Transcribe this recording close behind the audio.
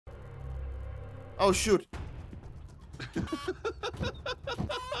Oh shoot.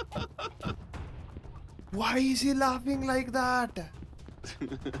 Why is he laughing like that?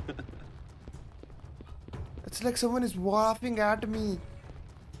 It's like someone is laughing at me.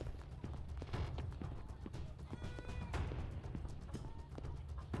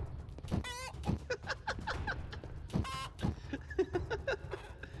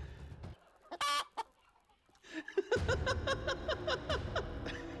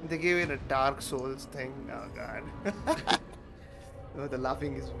 They gave it a Dark Souls thing. Oh god. Oh, the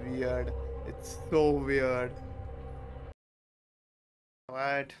laughing is weird. It's so weird.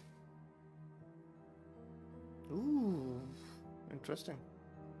 What? Ooh, interesting.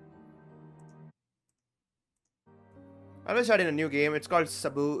 I'm starting a new game. It's called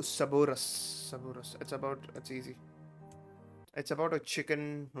Saborus. Saborus. It's easy. It's about a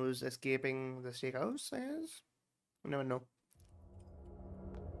chicken who's escaping the steakhouse, I guess. You never know.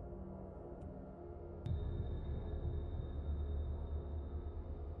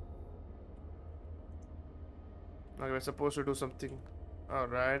 Okay, we're supposed to do something.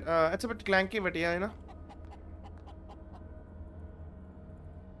 Alright. It's a bit clanky, but yeah, you know.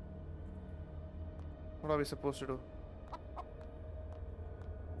 What are we supposed to do?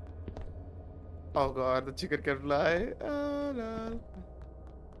 Oh god, the chicken can fly. Oh, no.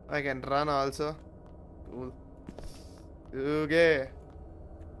 I can run also. Cool. Okay.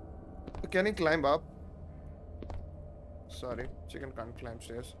 Can he climb up? Sorry, chicken can't climb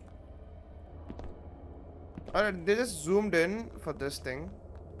stairs. Alright, they just zoomed in for this thing.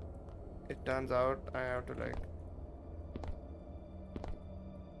 It turns out I have to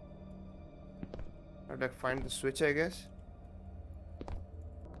find the switch, I guess.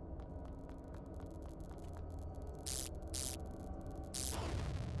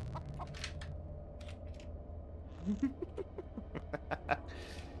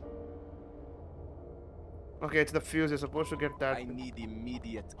 Okay, it's the fuse. You're supposed to get that. I need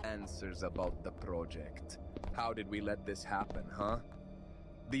immediate answers about the project. How did we let this happen, huh?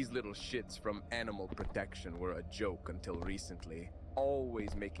 These little shits from Animal Protection were a joke until recently.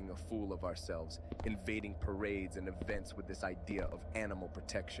 Always making a fool of ourselves, invading parades and events with this idea of animal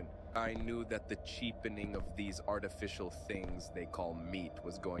protection. I knew that the cheapening of these artificial things they call meat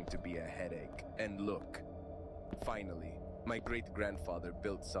was going to be a headache. And look, finally, my great-grandfather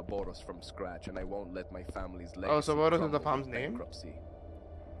built Saborus from scratch, and I won't let my family's legacy Saborus is the crumble farm's with name? bankruptcy.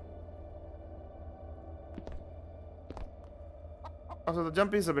 Oh, so the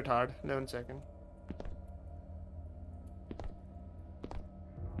jump is a bit hard. 11 seconds.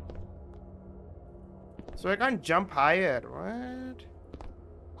 So I can't jump higher. What?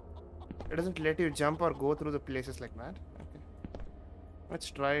 It doesn't let you jump or go through the places like that. Okay.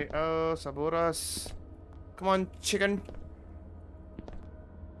 Let's try. Oh, Saborus. Come on, chicken.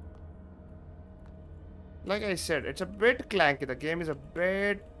 Like I said, it's a bit clanky. The game is a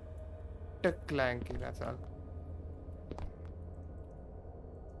bit clanky, that's all.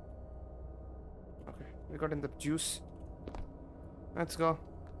 Okay, we got in the juice. Let's go.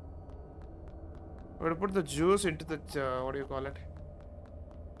 We're gonna put the juice into the, what do you call it?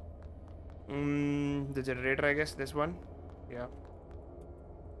 The generator, I guess. This one. Yeah.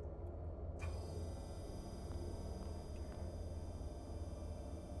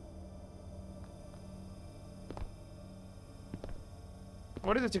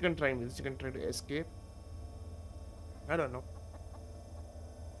 What is the chicken trying? Is the chicken trying to escape? I don't know.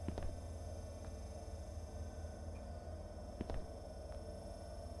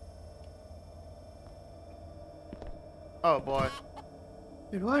 Oh boy.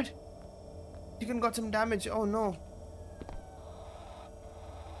 Wait, what? Chicken got some damage. Oh no.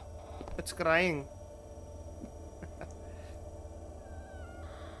 It's crying.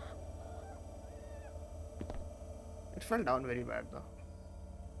 It fell down very bad though.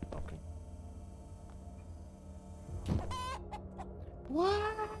 Okay.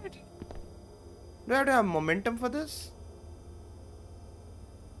 What? Do I have to have momentum for this?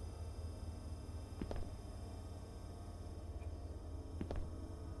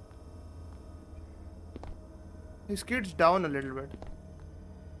 He skids down a little bit.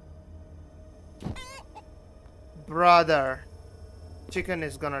 Brother. Chicken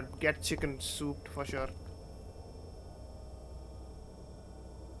is gonna get chicken souped for sure.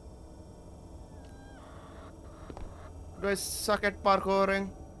 Do I suck at parkouring?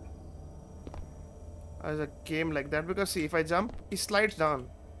 As a game like that? Because see, if I jump, he slides down.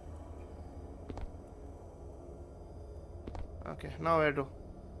 Okay, now where to?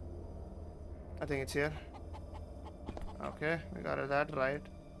 I think it's here. Okay, we got that right.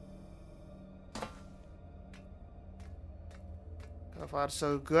 So far,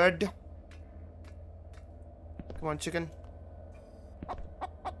 so good. Come on, chicken.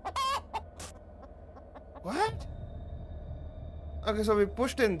 What? Okay, so we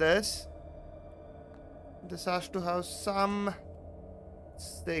pushed in this. This has to have some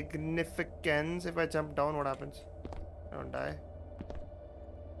significance. If I jump down, what happens? I don't die.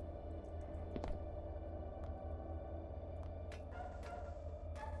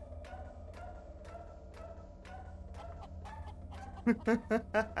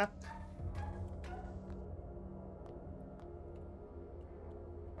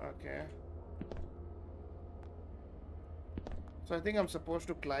 Okay. So I think I'm supposed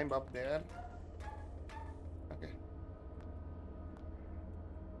to climb up there. Okay.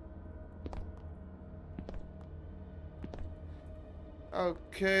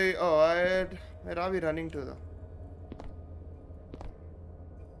 Okay, alright. Where are we running to though?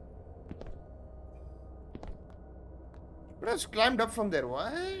 But I just climbed up from there,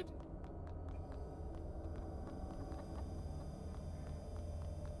 what?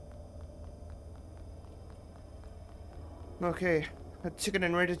 Okay, the chicken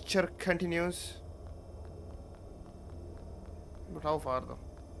adventure continues. But how far though?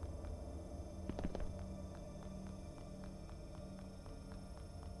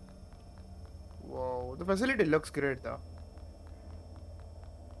 Whoa, the facility looks great though.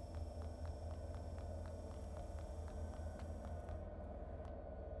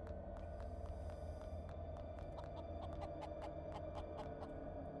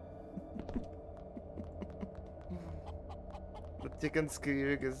 The chicken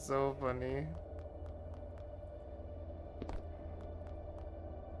screaming is so funny.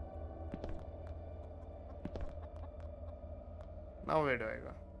 Now where do I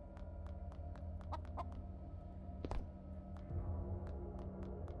go?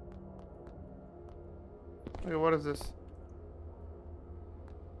 Okay, what is this?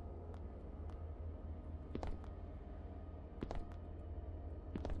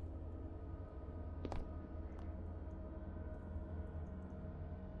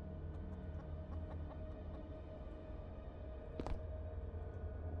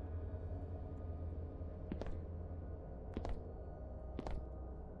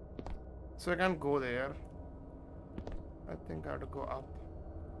 So I can't go there. I think I have to go up.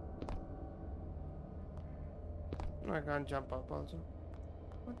 No, I can't jump up also.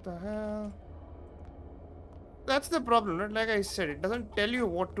 What the hell? That's the problem, right? Like I said, it doesn't tell you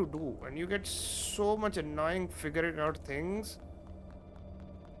what to do, and you get so much annoying figuring out things.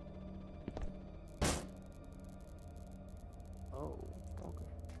 Oh, okay.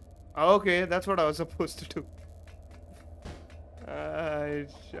 Okay, that's what I was supposed to do.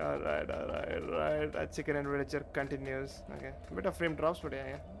 Alright. That chicken adventure continues. Okay, bit of frame drops, but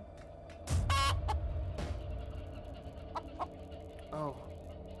yeah. Oh.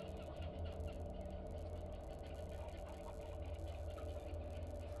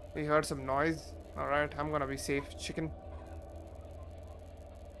 We heard some noise. Alright, I'm gonna be safe, chicken.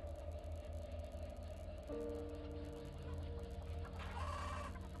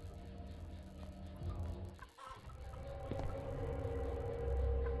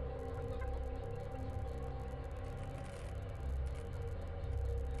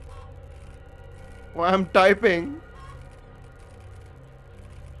 Why I'm typing?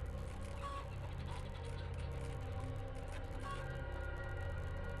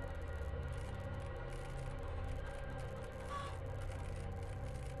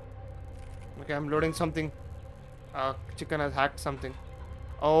 Okay, I'm loading something. Chicken has hacked something.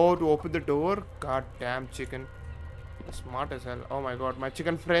 Oh, to open the door? God damn, chicken. Smart as hell. Oh my god, my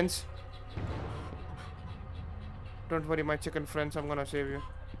chicken friends. Don't worry, my chicken friends, I'm gonna save you.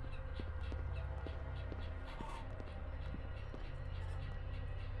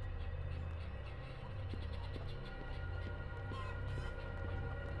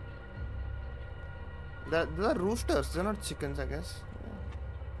 Those are roosters, they're not chickens, I guess.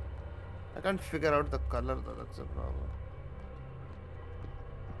 Yeah. I can't figure out the color though, that's the problem.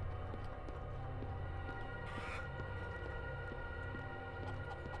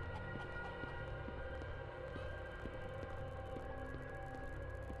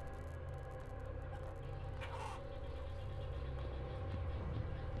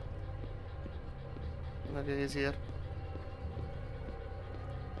 Okay, he's here.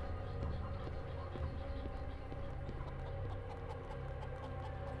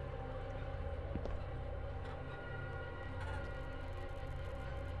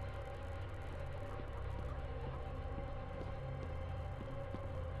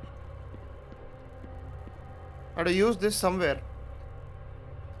 I had to use this somewhere.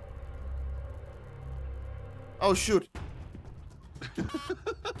 Oh shoot.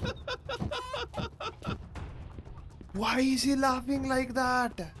 Why is he laughing like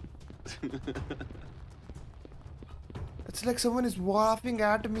that? It's like someone is laughing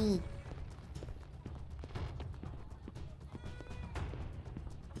at me.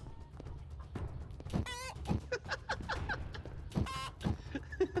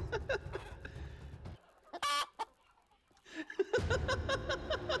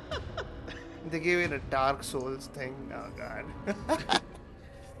 They gave it a Dark Souls thing. Oh god.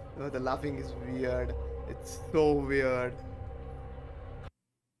 Oh, the laughing is weird. It's so weird.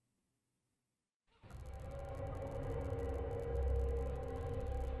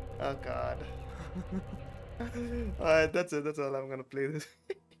 Oh god. Alright, that's it. That's all I'm gonna play this.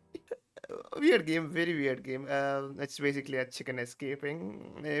 Weird game, very weird game. It's basically a chicken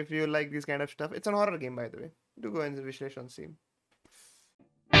escaping. If you like this kind of stuff, it's an horror game, by the way. Do go and wish on Steam.